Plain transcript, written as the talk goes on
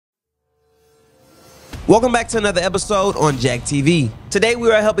Welcome back to another episode on Jacktv. Today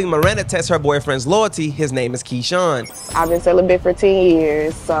we are helping Miranda test her boyfriend's loyalty. His name is Keshawn. I've been celibate for 10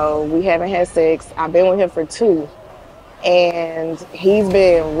 years, so we haven't had sex. I've been with him for 2. And he's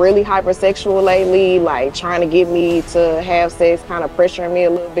been really hypersexual lately, like trying to get me to have sex, kind of pressuring me a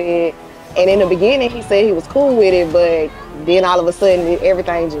little bit. And in the beginning, he said he was cool with it, but then all of a sudden,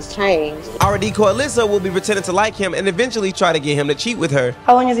 everything just changed. Our decoy Alyssa will be pretending to like him and eventually try to get him to cheat with her.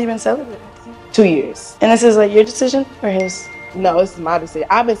 How long has he been celibate? 2 years. And this is like your decision or his? No, this is my decision.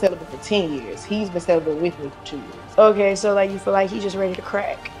 I've been celibate for 10 years. He's been celibate with me for 2 years. Okay, so like you feel like he's just ready to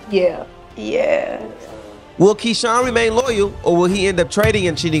crack? Yeah. Yeah. Will Keshawn remain loyal, or will he end up trading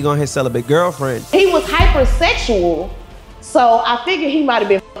and cheating on his celibate girlfriend? He was hypersexual, so I figured he might have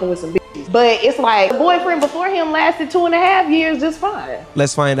been fucking with some bitches. But it's like, the boyfriend before him lasted 2.5 years just fine.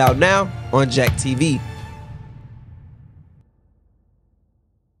 Let's find out now on Jacktv.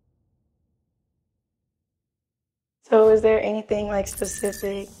 So is there anything like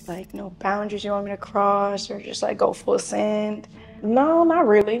specific, like no boundaries you want me to cross, or just like go full send? No, not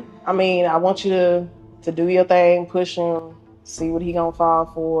really. I mean, I want you to do your thing, push him, see what he gonna fall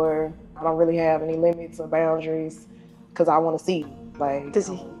for. I don't really have any limits or boundaries because I want to see. Like, Does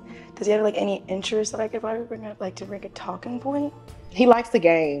he have like any interest that I could probably bring up, like to bring a talking point? he likes the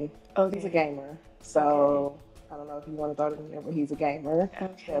game. Okay. He's a gamer, so I don't know if you want to throw it in there, but he's a gamer.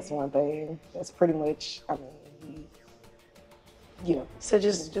 Okay. That's one thing. That's pretty much. I mean, you know. So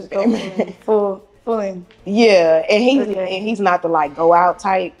just go full in. Yeah, and Okay. he's not the like go out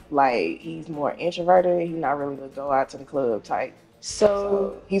type. Like, he's more introverted. He's not really the go out to the club type.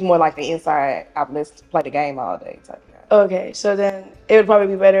 So He's more like the inside. Let's play the game all day type guy. okay, so then it would probably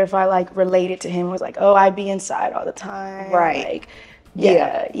be better if I like related to him, was like, oh, I'd be inside all the time. Right. Like,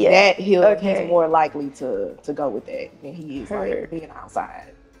 yeah. That he's Okay. more likely to go with that than he is like Heard. being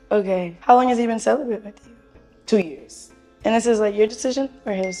outside. Okay. How long has he been celibate with you? 2 years. And this is like your decision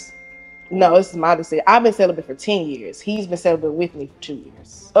or his? No, this is my decision. I've been celibate for 10 years. He's been celibate with me for 2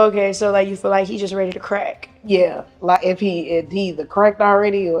 years. Okay, so like you feel like he's just ready to crack. Yeah, like if he either cracked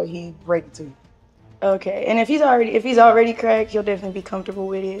already or he ready to. Okay, and if he's already cracked, he'll definitely be comfortable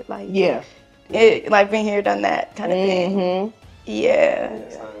with it. Like Yeah. Like been here, done that kind of thing. Mm-hmm. Yeah.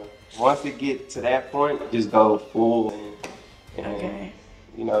 Once it get to that point, just go full and Okay.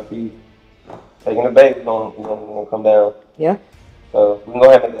 you know, if he taking a bait, gonna come down. Yeah. So we can go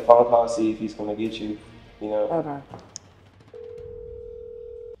ahead and make the phone call, see if he's gonna get you. You know. Okay.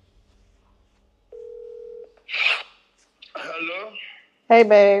 Hello? Hey,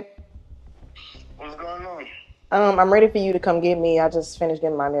 babe. What's going on? I'm ready for you to come get me. I just finished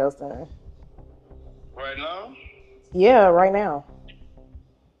getting my nails done. Right now? Yeah, right now.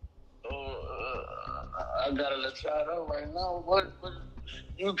 Oh, I gotta let y'all know right now. What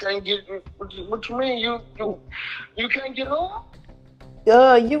you can't get? What you mean? You can't get home?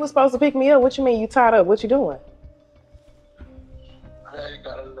 You was supposed to pick me up. What you mean? You tied up? What you doing? I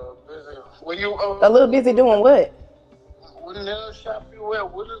got a little busy. Where you? A little busy doing what? What nail shop you at?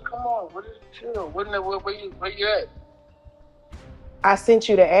 Come on? What is chill? Where you at? I sent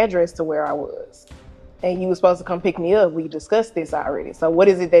you the address to where I was, and you were supposed to come pick me up. We discussed this already. So what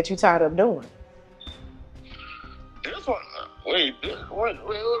is it that you tied up doing? This one. Wait, hold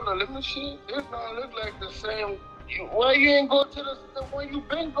on. Let me see. This don't look like the same. Why you ain't go to the one you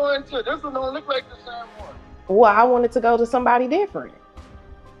been going to? This one don't look like the same one. Well, I wanted to go to somebody different.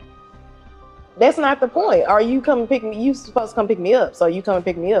 That's not the point. Are you coming pick me? You supposed to come pick me up, so you come and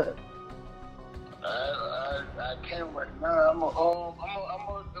pick me up. I can't right now. I'm gonna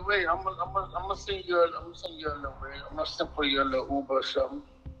send you a little way. I'm gonna send for you a little Uber or something.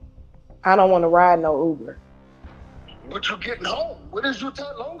 I don't want to ride no Uber. But you getting home? What is you as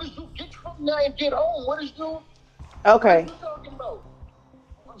long as you get from there and get home? What is you? Okay. What you talking about?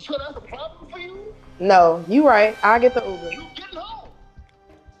 So that's a problem for you? No, you right. I'll get the Uber. You getting home?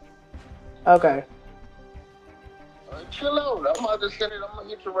 Okay. Chill out. I'm about to send it. I'm gonna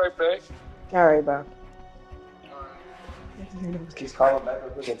hit you right back. All right, bye. Just call him back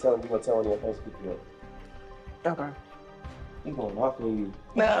real quick and tell him you're gonna tell him your friends to pick you up. Okay. He's gonna walk on you.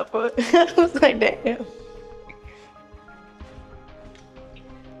 Nah, but I was like, damn.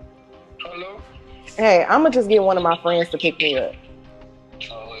 Hello? Hey, I'm gonna just get one of my friends to pick me up.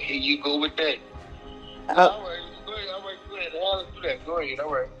 Oh, here you go with that. All right, go ahead. All right, go ahead. I'll do that. Go ahead.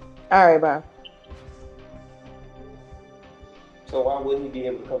 All right. All right, bye. So why wouldn't he be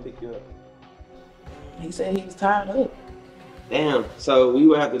able to come pick you up? He said he was tired up. Damn. So we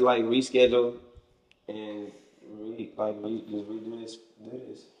would have to like reschedule and just redo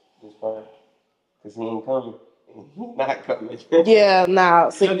this part because he ain't coming. Not coming. Yeah,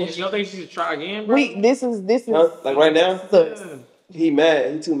 nah. You don't think she should try again, bro? This is Huh? Like right now? sucks. He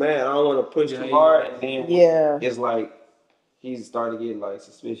mad. He too mad. I don't want to push too hard, and then it's like he's starting to get like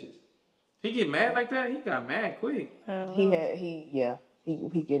suspicious. He get mad like that? He got mad quick. He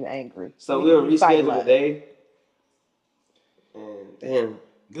getting angry. So we'll reschedule the day. And damn,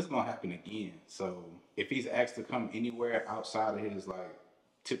 this gonna happen again. So if he's asked to come anywhere outside of his like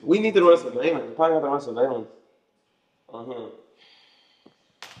typical, we need to run surveillance. We probably have to run surveillance on him.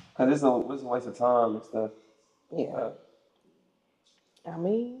 Cause it's a waste of time and stuff. Yeah. I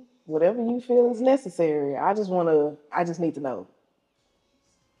mean, whatever you feel is necessary. I just need to know.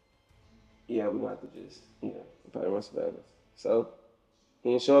 Yeah, we gonna have to just probably run surveillance. So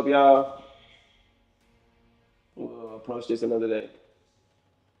he didn't show up, y'all. We'll approach this another day.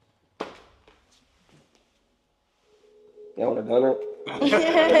 Y'all wanna done it?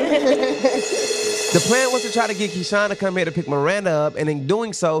 The plan was to try to get Keshawn to come here to pick Miranda up, and in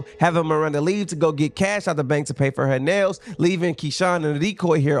doing so, having Miranda leave to go get cash out the bank to pay for her nails, leaving Keshawn and the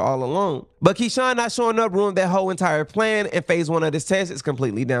decoy here all alone. But Keshawn not showing up ruined that whole entire plan, and phase 1 of this test is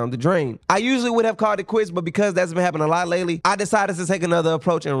completely down the drain. I usually would have called it quits, but because that's been happening a lot lately, I decided to take another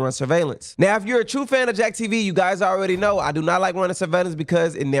approach and run surveillance. Now, if you're a true fan of Jacktv, you guys already know I do not like running surveillance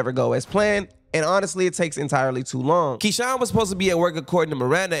because it never goes as planned. And honestly, it takes entirely too long. Keshawn was supposed to be at work according to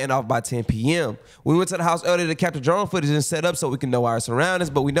Miranda and off by 10 p.m. We went to the house earlier to capture drone footage and set up so we can know our surroundings,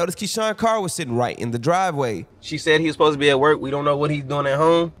 but we noticed Keshawn's car was sitting right in the driveway. She said he was supposed to be at work. We don't know what he's doing at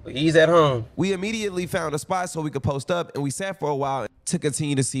home, but he's at home. We immediately found a spot so we could post up, and we sat for a while to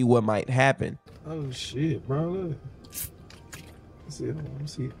continue to see what might happen. Oh shit, bro, look.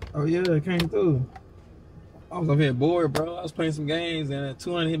 Let's see. Oh yeah, it came through. I was up here bored, bro. I was playing some games and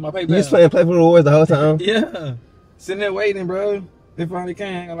 200 hit my PayPal. You was playing Playful Rewards the whole time? Yeah. Sitting there waiting, bro. It finally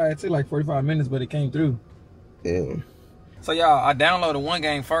came. It took like 45 minutes, but it came through. Yeah. So y'all, I downloaded one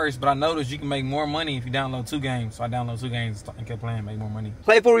game first, but I noticed you can make more money if you download 2 games. So I downloaded 2 games and kept playing, make more money.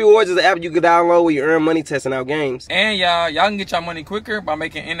 Playful Rewards is an app you can download where you earn money testing out games. And y'all can get your money quicker by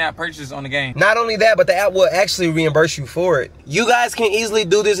making in-app purchases on the game. Not only that, but the app will actually reimburse you for it. You guys can easily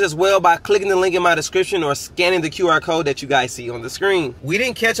do this as well by clicking the link in my description or scanning the QR code that you guys see on the screen. We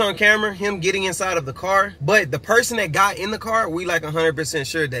didn't catch on camera him getting inside of the car, but the person that got in the car, we like 100%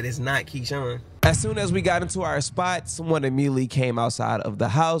 sure that it's not Keshawn. As soon as we got into our spot, someone immediately came outside of the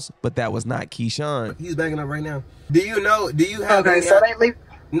house, but that was not Keshawn. He's backing up right now. Do you have so they leave?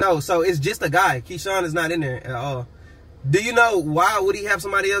 No, so it's just a guy. Keshawn is not in there at all. Do you know why would he have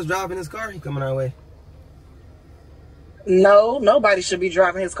somebody else driving his car? He coming our way. No, nobody should be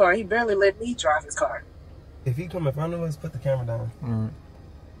driving his car. He barely let me drive his car. If he come in front of us, put the camera down. All right.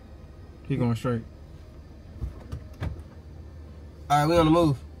 He going straight. All right, we on the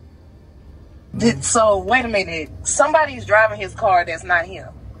move. So wait a minute. Somebody's driving his car that's not him.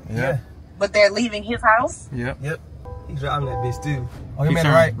 Yeah. But they're leaving his house? Yep. He's driving that bitch too. Oh, he made it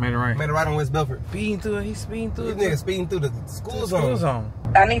right. Made it right. Made it right on West Belford. He's speeding through This nigga speeding through the school zone.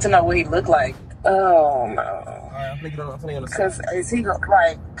 I need to know what he looked like. Oh no. Alright, I'm flicking on the Because is he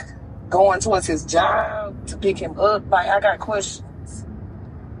like going towards his job to pick him up? Like, I got questions.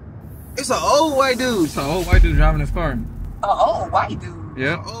 It's an old white dude. It's an old white dude driving his car. An old white dude?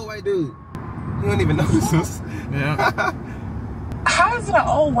 Yeah. Old white dude. You don't even know this. Yeah. How is it an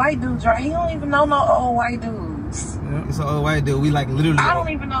old white dude driving? He don't even know no old white dudes. Yeah. It's an old white dude. We like literally. I don't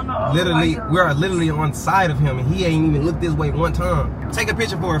even know no old white dudes. We are literally on side of him, and he ain't even looked this way one time. Take a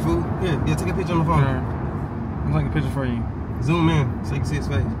picture for it, fool. Here, yeah, take a picture on the phone. Right. I'm taking a picture for you. Zoom in so you can see his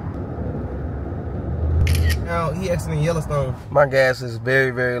face. Now, he exiting Yellowstone. My gas is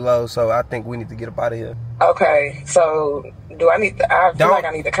very, very low, so I think we need to get up out of here. Okay, so do I need to, I feel like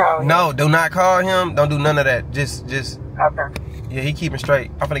I need to call him. No, do not call him. Don't do none of that. Just. Okay. Yeah, he keeping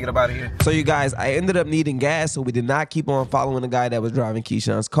straight. I'm finna get up out of here. So you guys, I ended up needing gas, so we did not keep on following the guy that was driving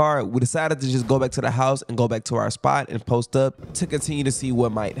Keshawn's car. We decided to just go back to the house and go back to our spot and post up to continue to see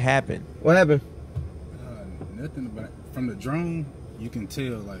what might happen. What happened? Nothing, but from the drone, you can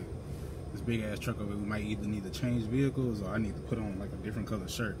tell like this big ass truck over. We might either need to change vehicles or I need to put on like a different color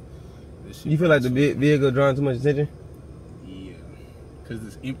shirt. You feel like the vehicle drawing too much attention? Yeah, cause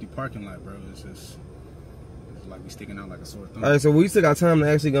this empty parking lot, bro. It's like we sticking out like a sore thumb. All right, so we still got time to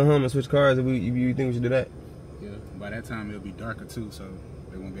actually go home and switch cars. If you think we should do that? Yeah. By that time it'll be darker too, so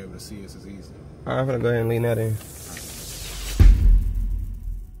they won't be able to see us as easy. All right, I'm gonna go ahead and lean that in.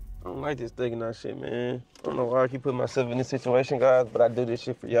 I don't like this thinking that shit, man. I don't know why I keep putting myself in this situation, guys, but I do this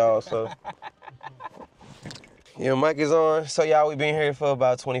shit for y'all, so. Yeah, mic is on. So y'all, we've been here for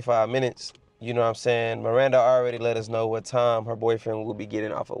about 25 minutes. You know what I'm saying? Miranda already let us know what time her boyfriend will be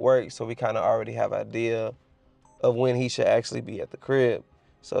getting off of work, so we kind of already have an idea of when he should actually be at the crib.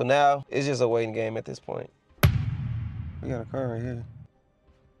 So now it's just a waiting game at this point. We got a car right here.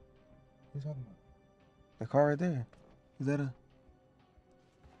 What are you talking about? The car right there. Is that a...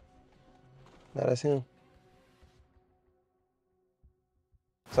 No, that's him.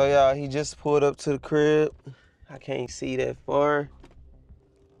 So y'all, he just pulled up to the crib. I can't see that far.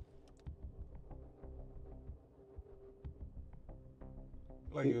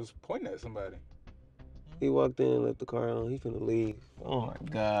 Like he was pointing at somebody. He walked in and left the car on. He finna leave. Oh my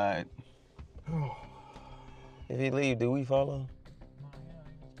God. If he leave, do we follow?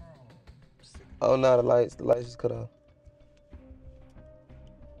 Oh no, the lights just cut off.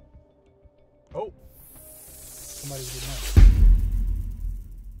 Oh, somebody's getting out.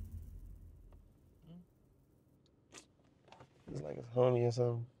 It's like his homie or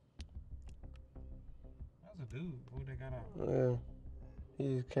something. That's a dude. Who they got out? Yeah.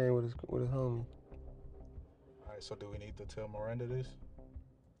 He just came with his homie. Alright, so do we need to tell Miranda this?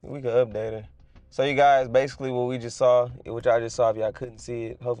 We can update her. So you guys, basically what we just saw, which I just saw, if y'all couldn't see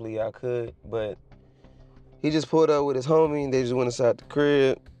it, hopefully y'all could, but he just pulled up with his homie, they just went inside the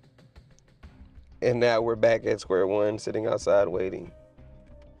crib, and now we're back at square one, sitting outside waiting.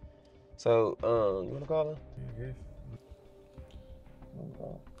 So, you wanna call her? Yeah, I guess.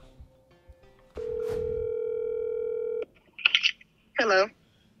 Hello.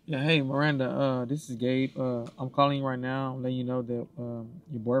 Yeah, hey Miranda, this is Gabe. I'm calling you right now, letting you know that your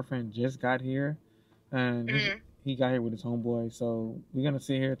boyfriend just got here, and he got here with his homeboy. So we're gonna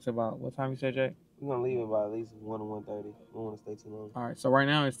sit here till about what time you said, Jay? We're gonna leave it by at least 1 or 1:30. We don't wanna stay too long. All right. So right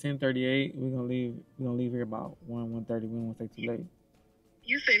now it's 10:38. We're gonna leave here about 1:30. We don't wanna stay too late.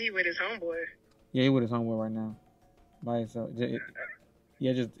 You said he with his homeboy. Yeah, he with his homeboy right now, by himself.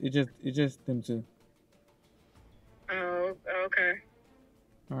 It's just them two. Oh, okay.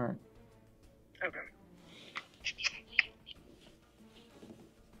 All right. Okay.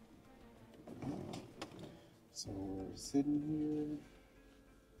 So we're sitting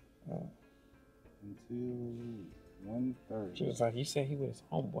here until 1:30. Just like you said, he with his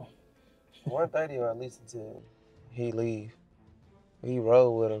homeboy. 1:30 or at least until he leave. He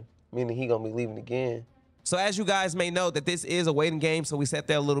roll with him, meaning he gonna be leaving again. So as you guys may know that this is a waiting game, so we sat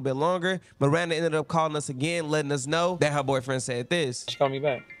there a little bit longer. Miranda ended up calling us again, letting us know that her boyfriend said this. She called me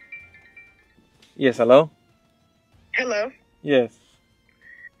back. Yes, hello? Hello. Yes.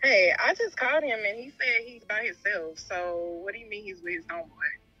 Hey, I just called him and he said he's by himself. So what do you mean he's with his homeboy?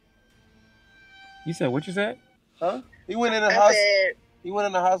 You said what you said? Huh? He went in the I house. said, He went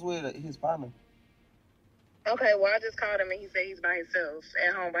in the house with his partner. okay, well I just called him and he said he's by himself,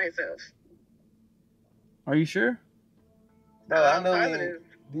 at home by himself. Are you sure? No, I know. Positive.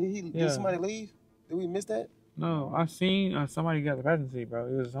 Did somebody leave? Did we miss that? No, I seen somebody got the passenger seat, bro.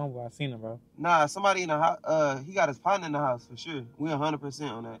 It was his homeboy. I seen him, bro. Nah, somebody in the house. He got his partner in the house for sure. We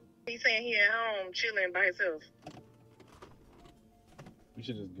 100% on that. He's saying he at home chilling by himself. We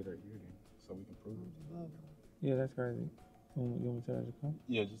should just get her here then, so we can prove it. Yeah, that's crazy. You want me to tell her to come?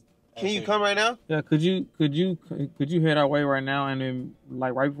 Yeah, just. Can you come right now? Yeah, could you head our way right now, and then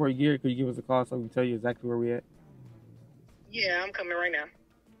like right before you get here, could you give us a call so we can tell you exactly where we at? Yeah, I'm coming right now.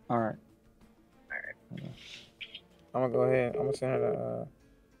 All right. Okay. I'm gonna go ahead. I'm gonna send her the.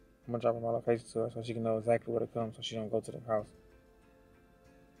 I'm gonna drop her my location to her so she can know exactly where to come, so she don't go to the house.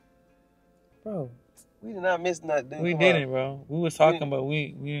 Bro, We did not miss nothing. we didn't, bro. We was talking, but we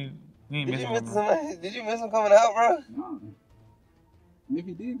ain't Did missing you miss nothing. somebody? Did you miss him coming out, bro? No. And if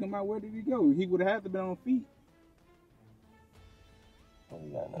he did come out, where did he go? He would have had to be on feet. Oh,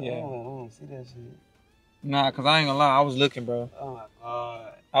 we got no. Yeah. We didn't see that shit. Nah, cause I ain't gonna lie, I was looking, bro. Oh my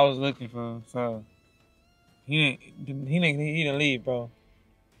God. I was looking for him, so he didn't leave, bro.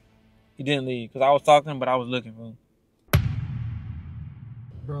 He didn't leave, cause I was talking, but I was looking for him.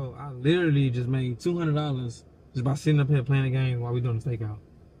 Bro, I literally just made $200 just by sitting up here playing the game while we doing the stakeout.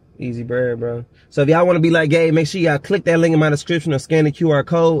 Easy bread, bro. So if y'all want to be like Gabe, make sure y'all click that link in my description or scan the QR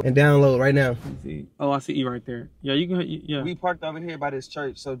code and download right now. See. Oh, I see you right there. Yeah, you can. Yeah. We parked over here by this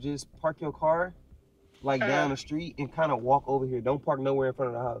church, so just park your car like down the street and kind of walk over here. Don't park nowhere in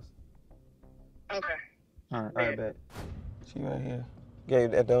front of the house. Okay. All right. All right, bet. She right here.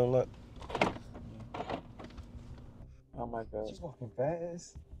 Gabe, that don't look. Oh my God. She's walking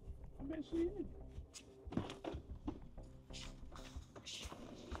fast. I bet she is.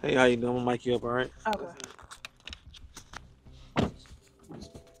 Hey, how you doing? I'm gonna mic you up, all right? Okay.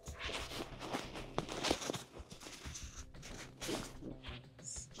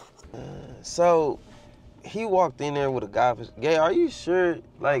 So he walked in there with a guy. Gay, are you sure?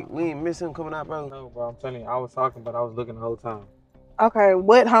 Like we ain't miss him coming out, bro? No, bro. I'm telling you, I was talking, but I was looking the whole time. Okay,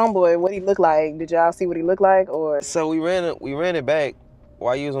 what homeboy? What he look like? Did y'all see what he looked like, or? So we ran it back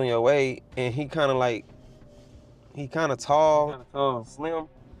while you was on your way, and he kind of tall, slim.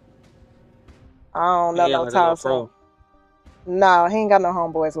 I don't know no tall son. No, he ain't got no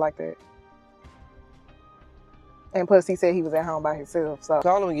homeboys like that. And plus, he said he was at home by himself. So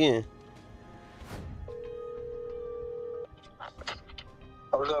call him again.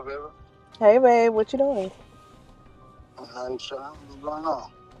 What's up, baby? Hey, babe, what you doing? Nothing, chilling. What's going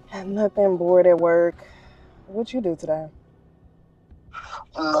on? Nothing, bored at work. What you do today?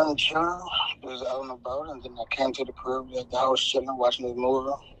 Nothing, chilling. Was out and about, and then I came to the crib at the house chilling, watching this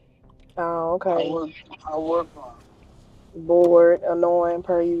movie. Oh, okay. I work on. Bored, annoying,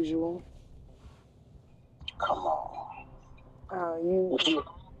 per usual. Come on.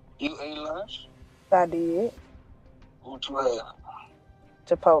 You ate lunch? I did. What you had?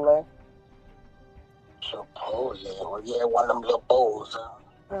 Chipotle. Chipotle? Well, you had one of them little bowls,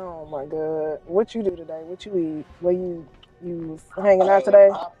 huh? Oh my God. What you do today? What you eat? Where you was hanging out today?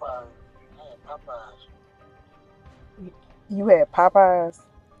 Popeyes. I had Popeyes. You had Popeyes?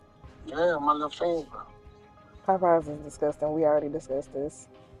 Yeah, my little favorite. Popeyes is disgusting. We already discussed this.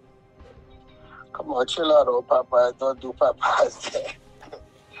 Come on, chill out on Popeyes. Don't do Popeyes.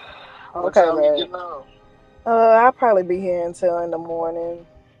 What Okay, time you babe. getting out? I'll probably be here until in the morning.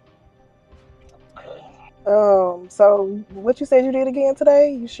 Okay. So what you said you did again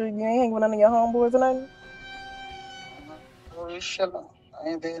today? You sure you ain't hanging with none of your homeboys or nothing? Oh, you chilling. I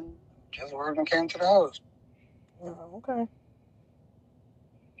ain't did. Just worked and came to the house. Oh, okay.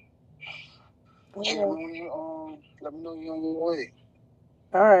 Yeah, when you let me know you're on your way.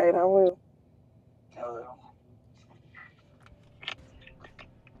 All right, I will.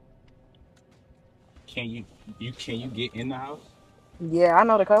 Can you get in the house? Yeah, I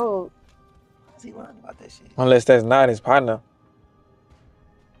know the code. Why's he lying about that shit? Unless that's not his partner.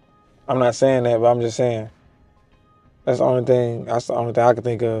 I'm not saying that, but I'm just saying. That's the only thing I can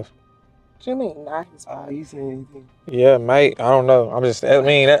think of. What you mean, not his partner? You saying anything? Yeah, mate. I don't know. I'm just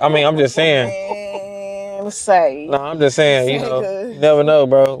saying. I'm just saying. Man, say. No, I'm just saying. You never know,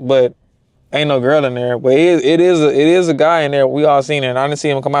 bro. But ain't no girl in there. But it is a guy in there. We all seen it. And I didn't see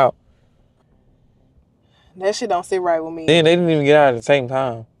him come out. That shit don't sit right with me. Then they didn't even get out at the same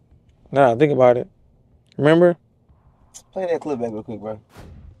time. Nah, think about it. Remember? Play that clip back real quick, bro.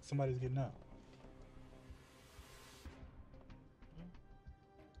 Somebody's getting out.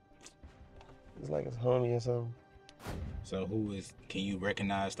 It's like his homie or something. So can you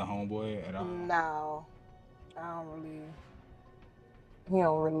recognize the homeboy at all? No. I don't really. He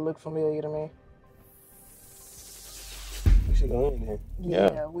don't really look familiar to me. We should go in there.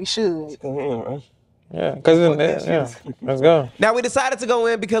 Yeah, we should. Let's go in, right? Yeah, because let's go. Now we decided to go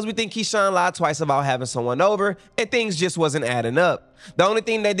in because we think Keshawn lied twice about having someone over and things just wasn't adding up. The only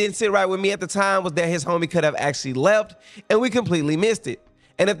thing that didn't sit right with me at the time was that his homie could have actually left and we completely missed it.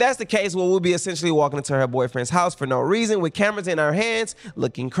 And if that's the case, well, we'll be essentially walking into her boyfriend's house for no reason with cameras in our hands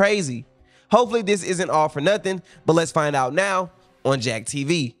looking crazy. Hopefully this isn't all for nothing, but let's find out now on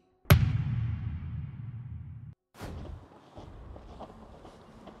Jacktv.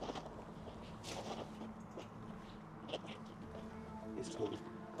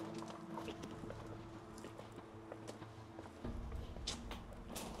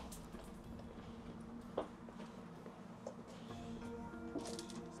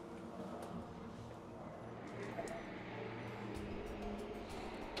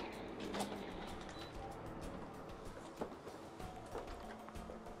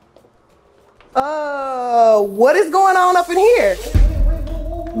 What is going on up in here?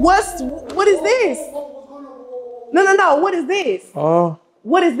 What is this? No, what is this?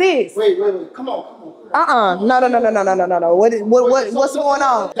 What is this? Wait, come on. No. What's going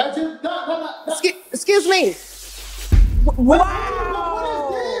on? Excuse me. Wow.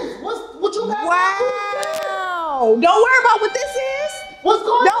 What you got? Wow. Don't worry about what this is. What's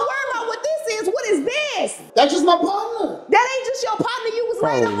going on? Don't worry about what this is. What is this? That's just my partner. That ain't just your partner. You was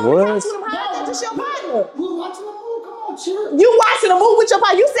laying up on the couch with him. How is that just your partner? We were watching a movie. Come on, chill. You watching a movie with your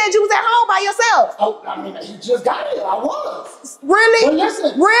partner. You said you was at home by yourself. Oh, I mean, he just got here. I was. Really? But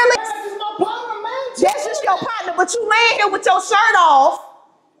listen. Really? That's just my partner, man. That's just your partner, but you laying here with your shirt off.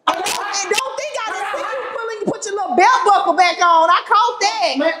 And don't think I didn't see you put your little belt buckle back on. I caught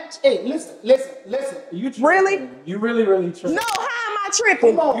that. Man, hey, listen. You Really? You really tripping. No, how am I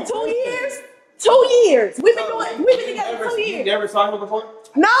tripping? 2 years? 2 years. We've been together 2 years. You never saw him before?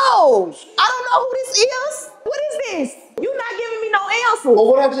 No, I don't know who this is. What is this? You not giving me no answer. But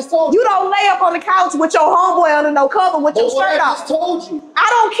what I just told You don't lay up on the couch with your homeboy under no cover with your shirt I off. just told you. I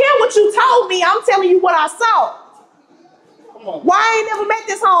don't care what you told me. I'm telling you what I saw. Come on. Why I ain't never met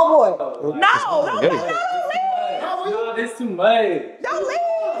this homeboy? No, don't leave. No, this too much. Don't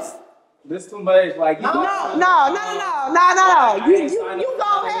leave. This too much. Like you No. You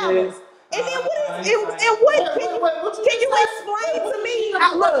gonna have it. And then what can you explain to me?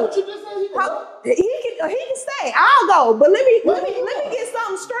 Look, he can stay. I'll go, but let me get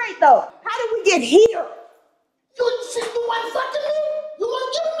something straight though. How did we get here? You want fucking me? You want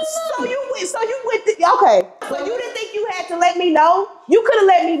to give me money? So you went. Okay. So you didn't think you had to let me know? You could have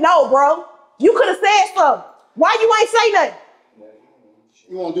let me know, bro. You could have said something. Why you ain't say nothing?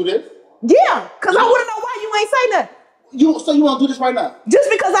 You want to do this? Yeah, cause I want to know why you ain't say nothing. So you want to do this right now? Just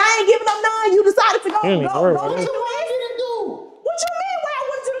because I ain't giving up none, you decided to go. What you want me to do? What you mean? What I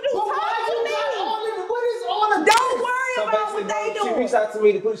want you to do? Talk to me. What is all the? Don't worry about what they do. She reached out to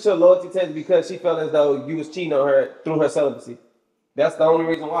me to put your loyalty test because she felt as though you was cheating on her through her celibacy. That's the only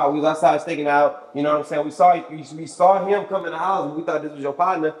reason why. We was outside sticking out. You know what I'm saying? We saw him come in the house and we thought this was your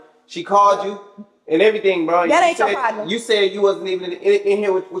partner. She called you and everything, bro. That ain't your partner. You said you wasn't even in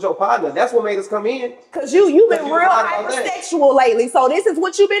here with your partner. That's what made us come in. Cause you've been real hypersexual lately. So this is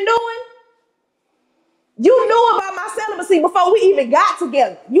what you've been doing? You knew about my celibacy before we even got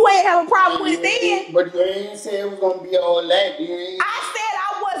together. You ain't have a problem with it then. But you ain't said it was gonna be all that. I said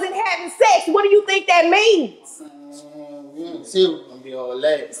I wasn't having sex. What do you think that means? We didn't say it was gonna be all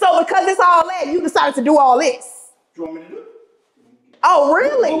that. So because it's all that, you decided to do all this. You want me to do? Oh,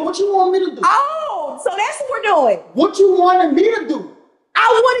 really? What you want me to do? Oh, so that's what we're doing. What you wanted me to do? I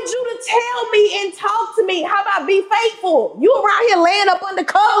wanted you to tell me and talk to me. How about be faithful? You around here laying up under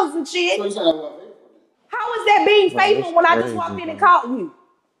covers and shit. So you said I wasn't faithful? How is that being faithful when I just walked in and caught you?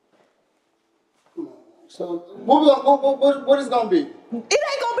 So what is gonna be? It ain't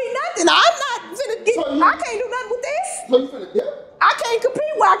gonna be nothing. I'm not finna get. I can't do nothing with this. So you finna dip? I can't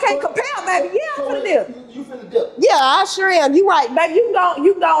compete where I can't compare, baby. Yeah, I'm finna dip. You finna dip? Yeah, I sure am. You right, baby. You have me. I don't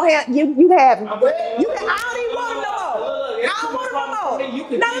even want it no more. I don't want it no more.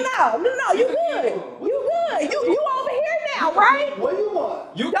 No. You good. You over here now, right? Where you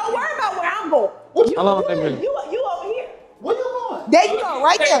going? Don't worry about where I'm going. How long they been? You over here. Where you going? There you go,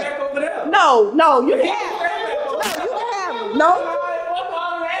 right there. No, you can have it. No, you can have it. No.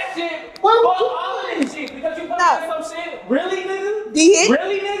 Really, nigga? Did?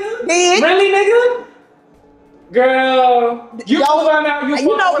 Really, nigga? Did? Really, nigga? Girl, you let me leave.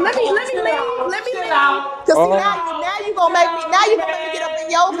 Cause see, now you gonna make me get up in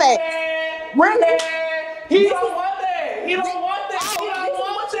your face. Really? He don't want that. He don't want that.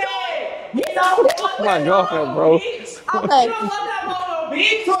 My girlfriend, bro. Okay. Okay. No.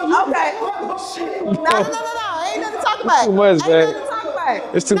 Ain't nothing to talk about. Too much, man. Ain't nothing to talk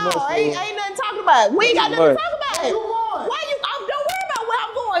about. It's too much. Ain't nothing to talk about. We ain't got nothing to talk about. Why you? Don't worry about where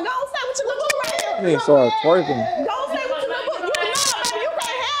I'm going. Go and say what you look right here. You ain't started twerking. Go and say what you look like. You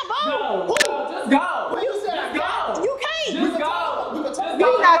can't have both. Just go. You can't. Just go. We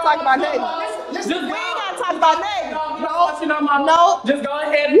ain't gotta talk about nothing. We ain't gotta talk about nothing. No. Just go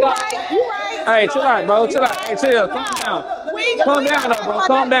ahead and You go. right. Hey, chill out, bro. Chill out. Hey, chill. Calm down. Calm down, bro.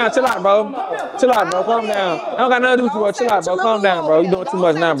 Calm down. Chill out, bro. Chill out, bro. Calm down. I don't got nothing to do with you, bro. Chill out, bro. Calm down, bro. You doing too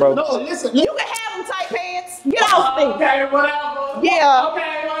much now, bro. No, listen. You can have them tight pants. Get off me. Okay, whatever. Yeah.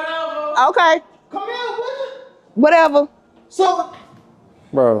 Okay, whatever. Okay. Come here, Whatever. So.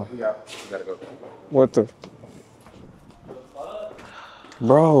 Bro. Gotta go. What the?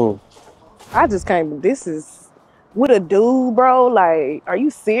 Bro. I just can't. This is with a dude, bro. Like, are you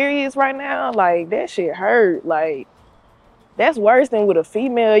serious right now? Like, that shit hurt. Like, that's worse than with a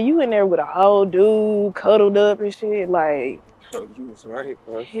female. You in there with a old dude, cuddled up and shit. Like, You was right,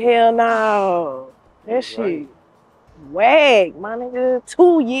 bro. hell no. That shit whack, my nigga.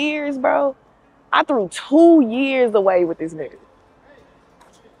 2 years, bro. I threw 2 years away with this nigga.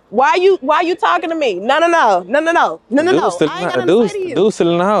 Why you talking to me? No. I ain't got nothing to say to you. Dude's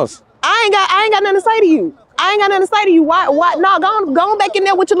still in the house. I ain't got nothing to say to you. Why? No, go on back in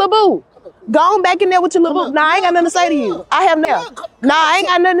there with your little boo. Go on back in there with your little boo. Nah, I ain't got nothing to say to you. I have now. Nah, I ain't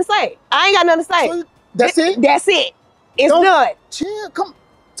got nothing to say. That's it? That's it. It's done. Chill. Come.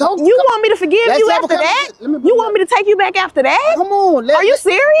 You want me to forgive you after that? You want me to take you back after that? Come on. Are you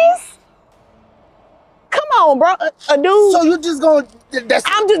serious? Come on, bro. A dude. So you just gonna? That's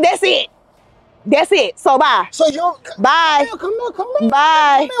it. That's it. So bye. So you bye. Come on.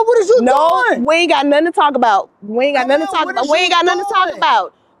 Bye. Come on, what is you doing? We ain't got nothing to talk about.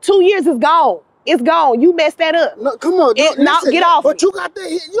 2 years is gone. It's gone. You messed that up. No, come on. Get off But me. you got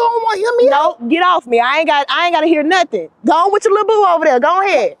that. You don't want to hear me? No, get off me. I ain't got to hear nothing. Go on with your little boo over there. Go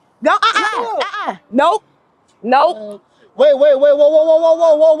ahead. Go. Nope. Well,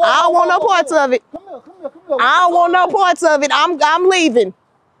 I don't want no parts of it. Come here. I don't want no parts of it. I'm leaving.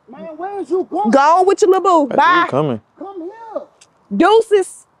 Man, where's you going? Go on with your little boo. Bye. Coming. Come here.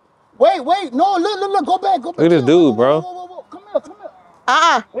 Deuces. Wait. No, look. Go back. Look at this dude, bro. Whoa. Come here.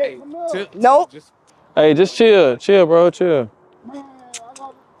 Hey, Come here. Nope. Hey, just chill, bro, chill. Man,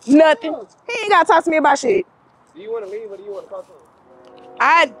 Nothing. He ain't gotta talk to me about shit. Do you want to leave or do you want to talk to him?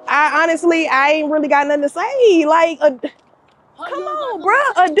 I honestly, I ain't really got nothing to say. Like, come on,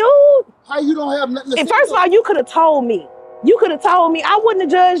 bruh, a dude. How you don't have nothing to say? First of all, you could have told me. I wouldn't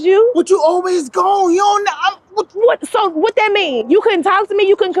have judged you. But you always gone. You don't. What? So what that mean? You couldn't talk to me.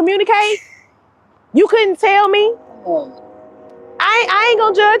 You couldn't communicate. You couldn't tell me. Come on. I ain't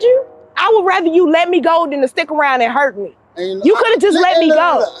gonna judge you. I would rather you let me go than to stick around and hurt me. And you could have just let me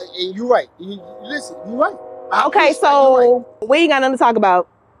go. And you're right. Listen, you're right. Okay, so we ain't got nothing to talk about.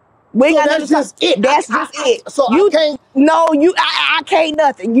 We ain't got nothing to talk about. That's just it. So you can't. No, I can't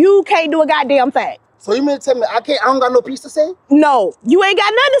nothing. You can't do a goddamn thing. So you mean to tell me I don't got no piece to say? No, you ain't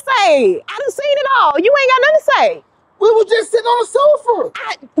got nothing to say. I done seen it all. You ain't got nothing to say. We were just sitting on the sofa.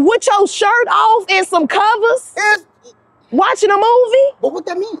 With your shirt off and some covers. Watching a movie. But what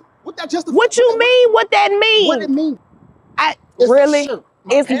that mean? What that justify? What you mean? What that mean? What it mean? Really?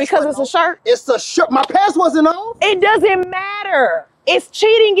 It's because it's a shirt? It's a shirt. My pants wasn't on. It doesn't matter. It's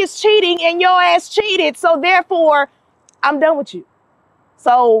cheating is cheating and your ass cheated. So therefore, I'm done with you.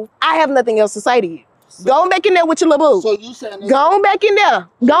 So I have nothing else to say to you. Go on back in there with your little boo. So you saying go on back in there.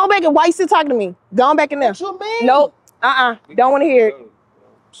 Go on back in. Why you still talking to me? Go on back in there. What you mean? Nope. Don't want to hear it.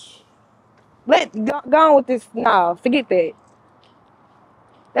 Go on with this. Nah, forget that.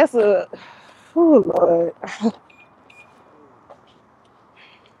 That's a... Oh, Lord.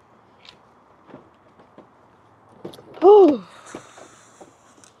 Ooh.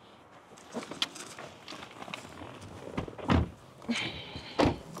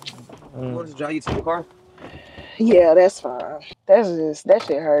 You want to drive you to the car? Yeah, that's fine. That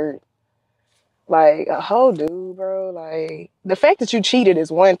shit hurt. Like, a whole dude, bro. Like, the fact that you cheated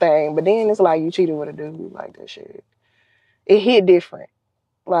is one thing, but then it's like you cheated with a dude. Like, that shit. It hit different.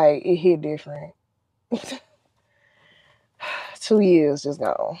 Like, it hit different. 2 years just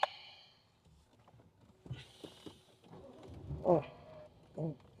gone. I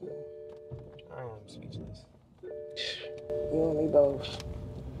am speechless. You and me both.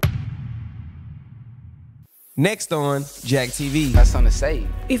 Next on Jacktv. Got something to say.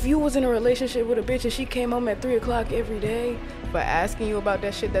 If you was in a relationship with a bitch and she came home at 3 o'clock every day, but asking you about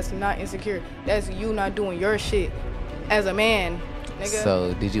that shit, that's not insecure. That's you not doing your shit as a man, nigga.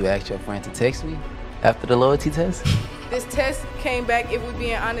 So, did you ask your friend to text me after the loyalty test? This test came back, if we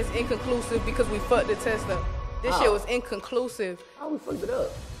being honest, inconclusive because we fucked the test up. This shit was inconclusive. How we fucked it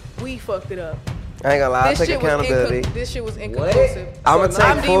up? We fucked it up. I ain't gonna lie, I take accountability. This shit was inconclusive. I'm gonna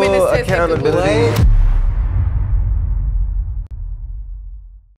take full accountability.